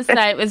I have to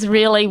say it was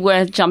really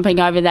worth jumping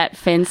over that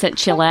fence at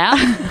Chill Out.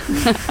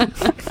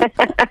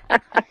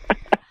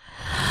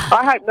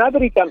 I hope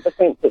nobody jumped the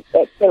fence at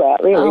Chill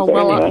Out, really. Oh,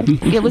 well,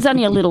 anyway. it was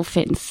only a little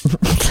fence.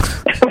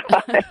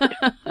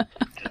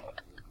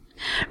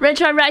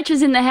 Retro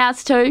Rachel's in the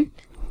house too.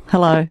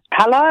 Hello.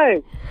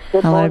 Hello.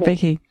 Good Hello, morning.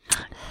 Becky.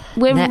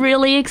 We're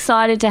really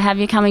excited to have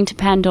you coming to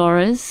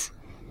Pandora's.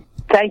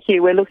 Thank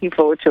you. We're looking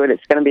forward to it.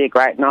 It's going to be a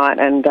great night,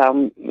 and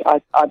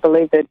I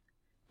believe that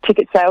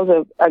ticket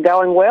sales are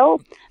going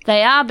well.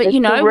 They are, but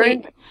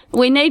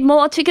we need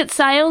more ticket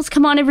sales.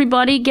 Come on,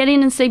 everybody, get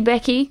in and see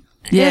Becky.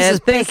 Yes,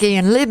 Becky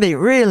and Libby,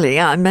 really,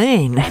 I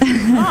mean.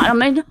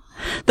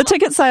 The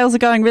ticket sales are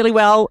going really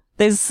well.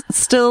 There's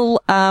still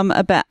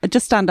about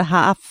just under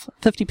half,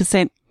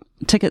 50%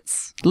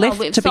 tickets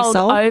left to be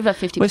sold. Over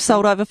 50%. We've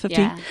sold over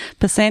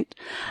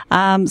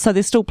 50%. So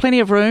there's still plenty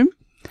of room.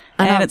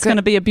 And it's going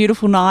to be a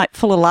beautiful night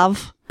full of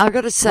love. I've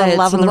got to say,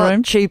 it's a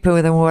lot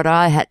cheaper than what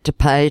I had to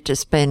pay to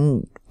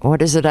spend,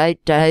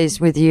 8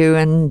 days with you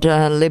and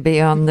Libby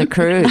on the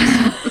cruise.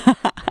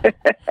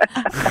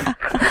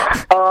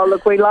 Oh,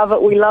 look, we love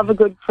it. We love a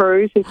good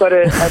cruise. We've got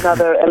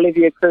another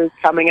Olivia cruise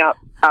coming up,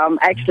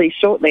 actually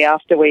shortly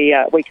after we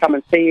come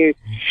and see you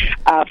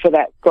for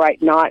that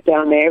great night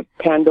down there,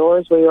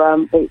 Pandora's. We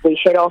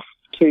head off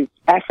to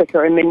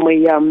Africa, and then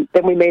we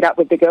meet up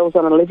with the girls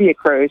on Olivia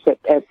cruise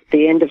at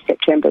the end of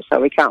September, so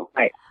we can't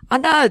wait. I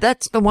know,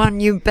 that's the one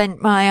you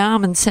bent my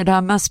arm and said I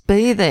must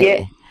be there.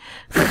 Yeah,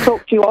 I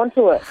talked you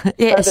onto it.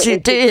 Yes, you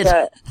did.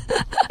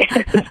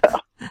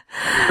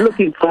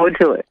 Looking forward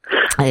to it.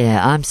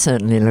 Yeah, I'm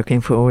certainly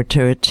looking forward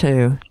to it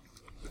too.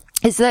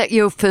 Is that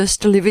your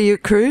first Olivia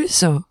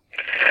cruise, or?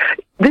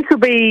 This will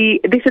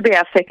be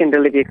our second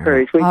Olivia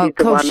cruise. Of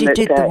course, you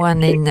did the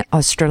one in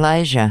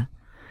Australasia.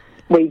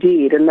 We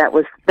did, and that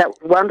was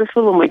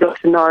wonderful, and we got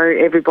to know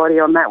everybody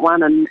on that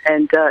one, and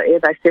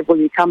they said, well,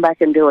 you come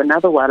back and do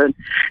another one, and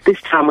this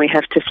time we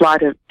have to fly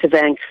to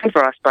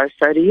Vancouver, I suppose,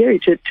 so do you,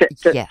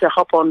 to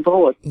hop on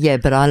board. Yeah,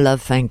 but I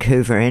love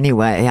Vancouver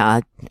anyway.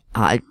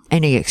 I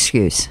any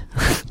excuse.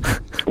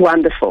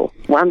 Wonderful.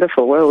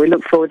 Well, we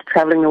look forward to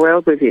travelling the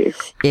world with you.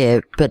 Yeah,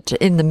 but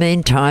in the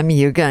meantime,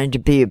 you're going to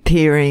be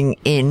appearing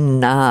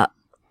in, I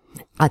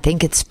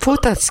think it's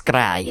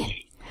Footscray.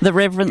 The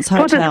Reverence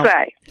Hotel.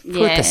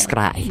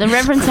 Footscray. The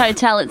Reverence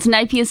Hotel. It's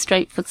Napier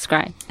Street,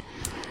 Footscray.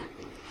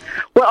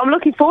 Well, I'm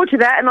looking forward to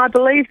that, and I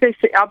believe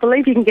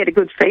you can get a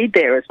good feed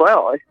there as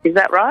well. Is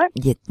that right?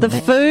 Yeah, the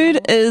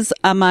food is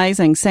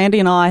amazing. Sandy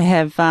and I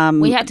have...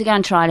 we had to go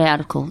and try it out,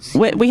 of course.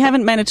 We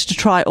haven't managed to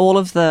try all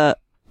of the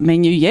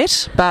menu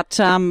yet, but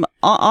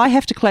I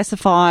have to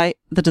classify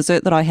the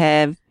dessert that I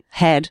have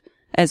had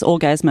as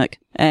orgasmic,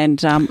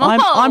 and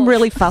I'm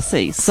really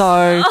fussy.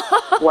 So,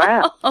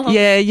 wow,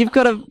 yeah, you've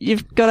got to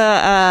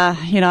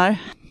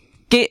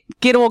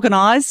get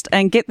organised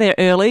and get there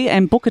early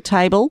and book a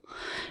table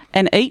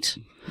and eat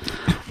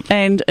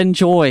and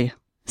enjoy,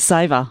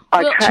 savour,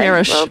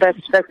 cherish. Well,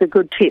 that's a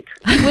good tip.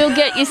 We'll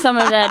get you some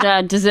of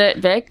that dessert,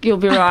 Beck. You'll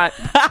be right.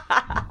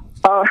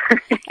 Oh,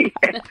 yeah.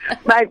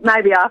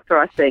 Maybe after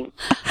I sing.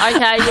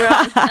 Okay, you're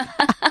right.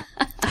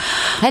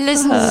 Hey,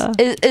 listen,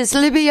 is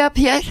Libby up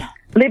yet?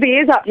 Libby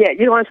is up yet.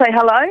 You want to say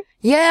hello?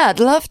 Yeah, I'd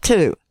love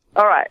to.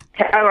 All right,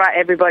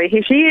 everybody.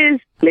 Here she is,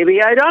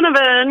 Libby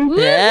O'Donovan.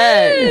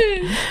 Yeah.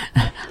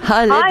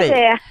 Hi, Libby. Hi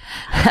there.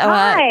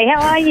 How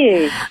are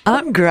you?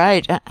 I'm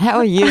great. How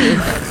are you?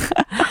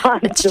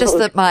 It's just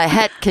that my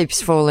hat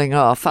keeps falling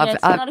off. Yeah,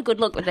 it's not a good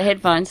look with the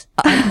headphones.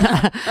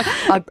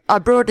 I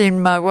brought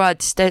in my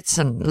white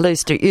Stetson. At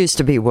least it used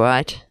to be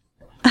white.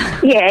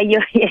 Yeah,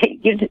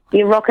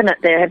 you're rocking it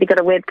there. Have you got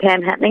a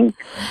webcam happening?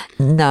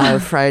 No,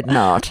 afraid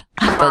not.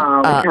 But,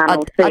 we can't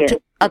all see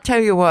it. I'll tell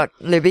you what,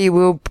 Libby,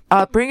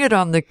 I'll bring it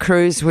on the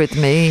cruise with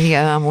me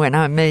when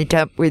I meet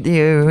up with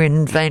you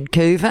in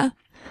Vancouver.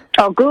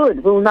 Oh,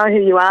 good. We'll know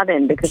who you are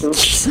then, because we'll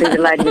see the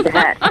lady with the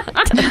hat.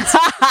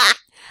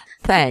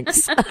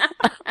 Thanks.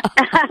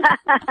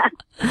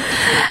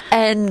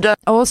 And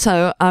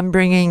also, I'm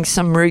bringing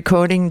some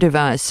recording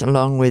device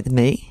along with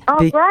me.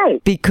 Oh,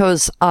 great.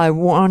 Because I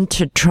want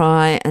to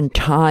try and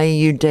tie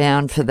you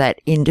down for that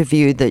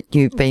interview that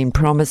you've been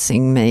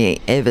promising me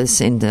ever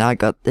since I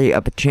got the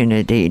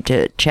opportunity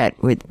to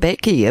chat with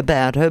Becky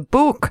about her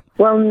book.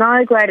 Well,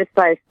 no greater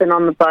space than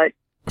on the boat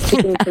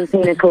picking some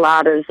pina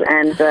coladas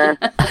and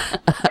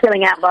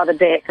chilling out by the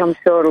deck. I'm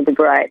sure it'll be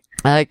great.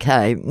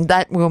 Okay,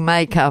 that will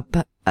make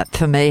up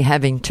for me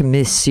having to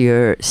miss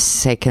your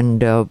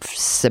 2nd of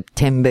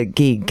September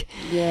gig.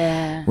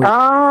 Yeah.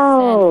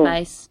 Oh.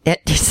 Sad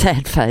face.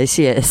 Sad face,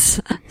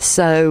 yes.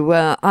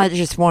 So I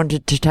just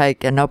wanted to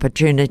take an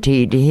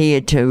opportunity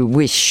here to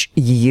wish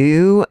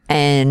you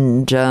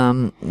and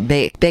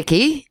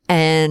Becky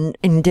and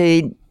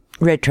indeed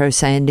Retro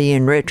Sandy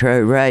and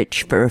Retro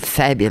Rach for a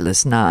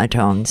fabulous night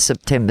on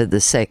September the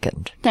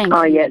 2nd. Thank you.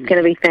 Oh, yeah, it's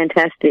going to be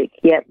fantastic.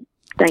 Yep.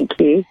 Thank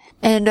you.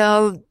 And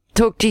I'll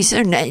talk to you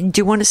soon. Do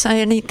you want to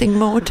say anything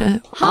more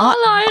to?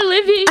 Hello,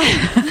 Livy.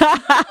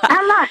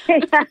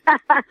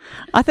 Hello.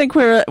 I think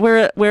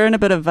we're in a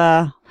bit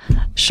of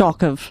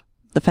shock of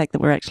the fact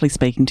that we're actually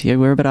speaking to you.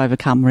 We're a bit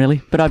overcome,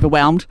 really, a bit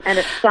overwhelmed. And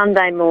it's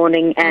Sunday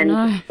morning, and,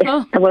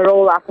 Oh. and we're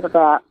all up and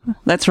about.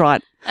 That's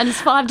right. And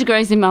it's 5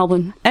 degrees in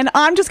Melbourne. And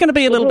I'm just going to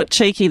be a little bit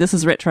cheeky. This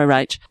is Retro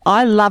Rach.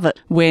 I love it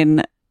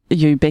when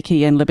you,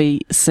 Becky and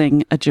Libby,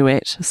 sing a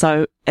duet.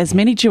 So as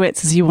many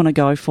duets as you want to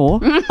go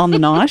for on the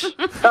night,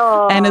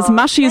 and as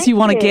mushy as you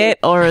want to get,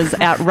 or as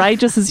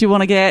outrageous as you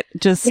want to get,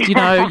 just, you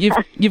know,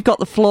 you've got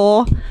the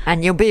floor.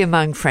 And you'll be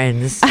among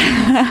friends.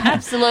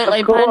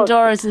 Absolutely.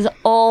 Pandora's is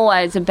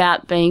always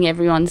about being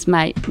everyone's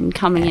mate and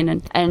coming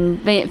in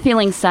and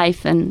feeling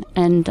safe and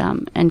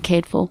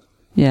cared for.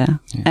 Yeah.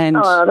 And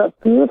oh, that's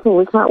beautiful.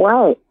 We can't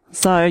wait.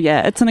 So,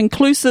 yeah, it's an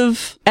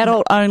inclusive,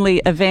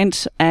 adult-only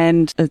event,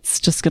 and it's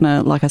just going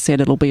to, like I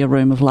said, it'll be a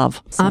room of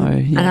love. So,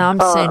 And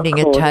I'm sending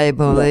a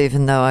table,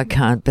 even though I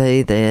can't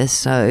be there,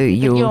 so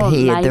you'll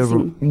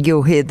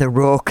hear the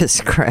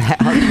raucous crowd.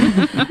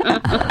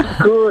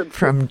 Good.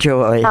 From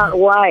Joy. Can't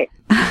wait.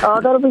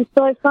 Oh, that'll be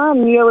so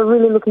fun. Yeah, we're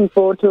really looking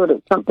forward to it.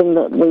 It's something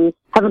that we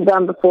haven't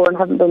done before and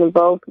haven't been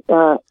involved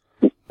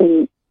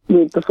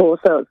with before,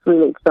 so it's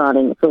really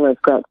exciting. It's always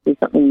great to do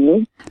something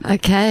new.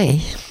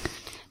 Okay.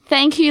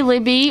 Thank you,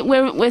 Libby.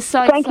 We're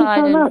so excited. Thank you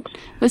so much.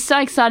 We're so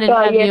excited to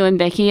have you and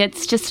Becky.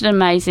 It's just an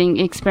amazing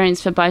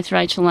experience for both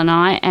Rachel and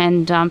I,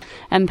 and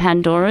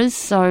Pandora's.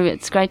 So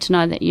it's great to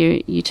know that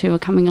you two are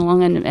coming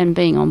along and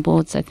being on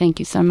board. So thank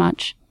you so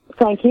much.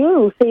 Thank you.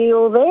 We'll see you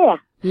all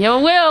there. You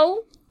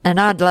will. And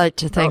I'd like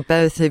to thank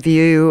both of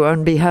you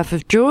on behalf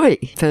of Joy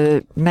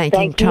for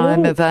making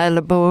time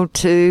available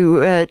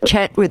to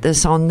chat with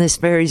us on this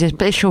very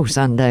special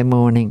Sunday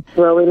morning.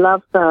 Well, we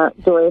love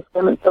Joy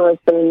FM. It's always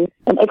been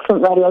an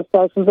excellent radio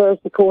station, very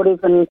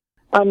supportive. And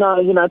I know,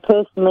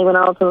 personally, when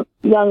I was a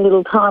young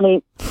little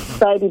tiny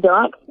baby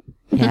dyke,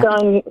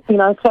 going,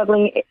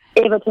 travelling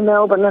ever to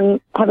Melbourne and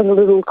having a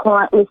little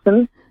quiet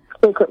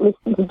secret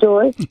listen to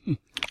Joy.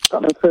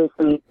 Got me through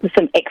some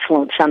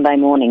excellent Sunday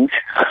mornings.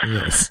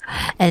 Yes.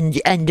 And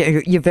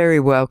you're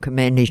very welcome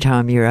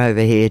anytime you're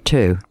over here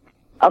too.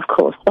 Of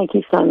course. Thank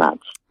you so much.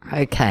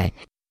 Okay.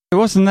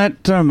 Wasn't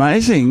that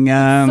amazing?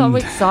 So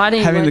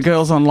exciting. Having the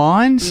girls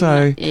online.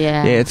 So,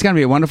 yeah, it's going to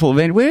be a wonderful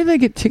event. Where do they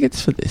get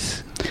tickets for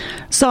this?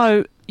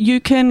 So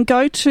you can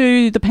go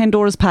to the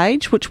Pandora's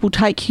page, which will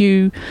take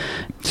you...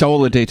 So all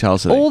the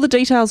details are there? All the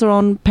details are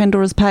on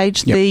Pandora's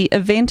page. Yep. The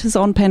event is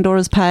on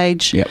Pandora's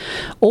page. Yep.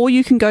 Or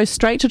you can go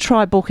straight to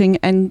Try Booking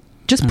and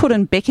just put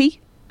in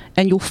Becky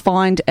and you'll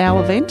find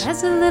our event.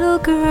 As a little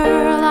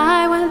girl,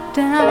 I went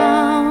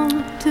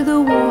down to the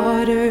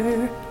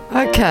water.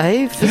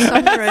 Okay, for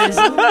some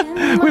reason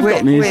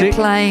we're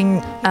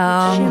playing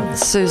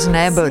Susan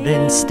Abbott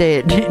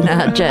instead in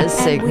our jazz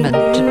segment,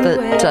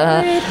 but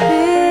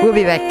we'll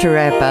be back to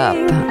wrap up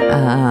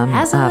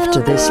after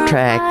this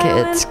track.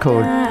 It's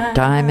called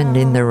Diamond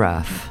in the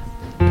Rough.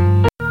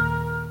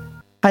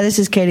 Hi, this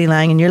is Katie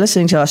Lang, and you're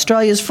listening to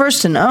Australia's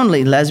first and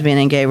only lesbian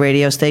and gay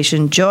radio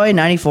station, Joy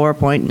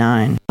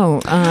 94.9.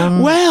 Oh,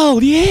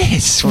 well,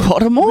 yes.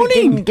 What a morning. We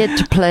didn't get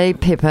to play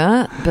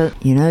Pippa, but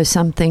you know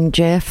something,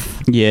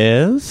 Jeff?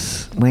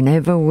 Yes?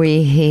 Whenever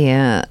we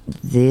hear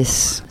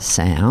this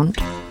sound...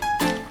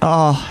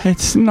 Oh,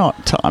 it's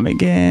not time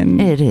again.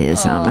 It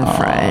is, I'm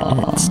afraid.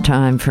 It's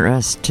time for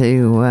us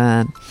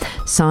to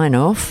sign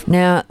off.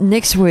 Now,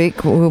 next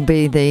week will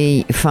be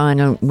the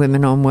final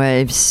Women on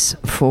Waves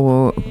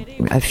for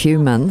a few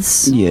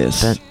months.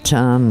 Yes. But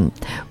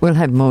we'll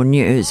have more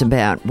news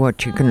about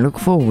what you can look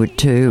forward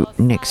to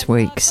next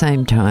week,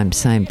 same time,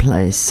 same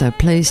place. So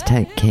please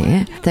take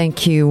care.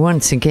 Thank you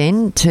once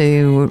again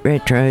to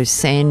Retro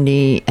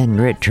Sandy and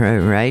Retro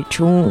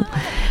Rachel,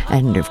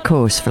 and of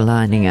course for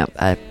lining up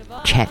a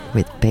chat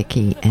with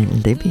Becky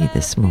and Libby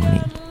this morning.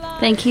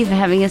 Thank you for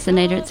having us,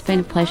 Anita. It's been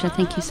a pleasure.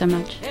 Thank you so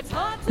much.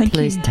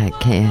 Please take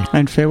care.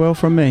 And farewell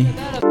from me.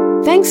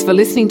 Thanks for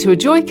listening to a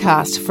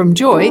Joycast from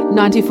Joy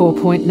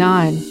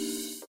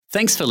 94.9.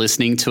 Thanks for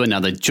listening to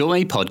another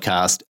Joy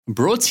podcast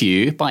brought to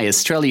you by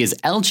Australia's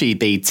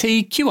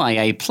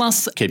LGBTQIA+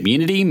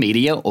 community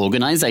media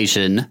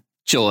organisation,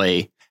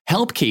 Joy.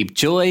 Help keep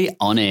Joy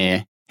on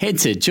air. Head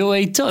to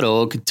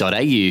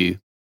joy.org.au.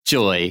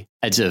 Joy,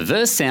 a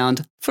diverse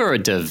sound for a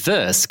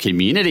diverse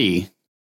community.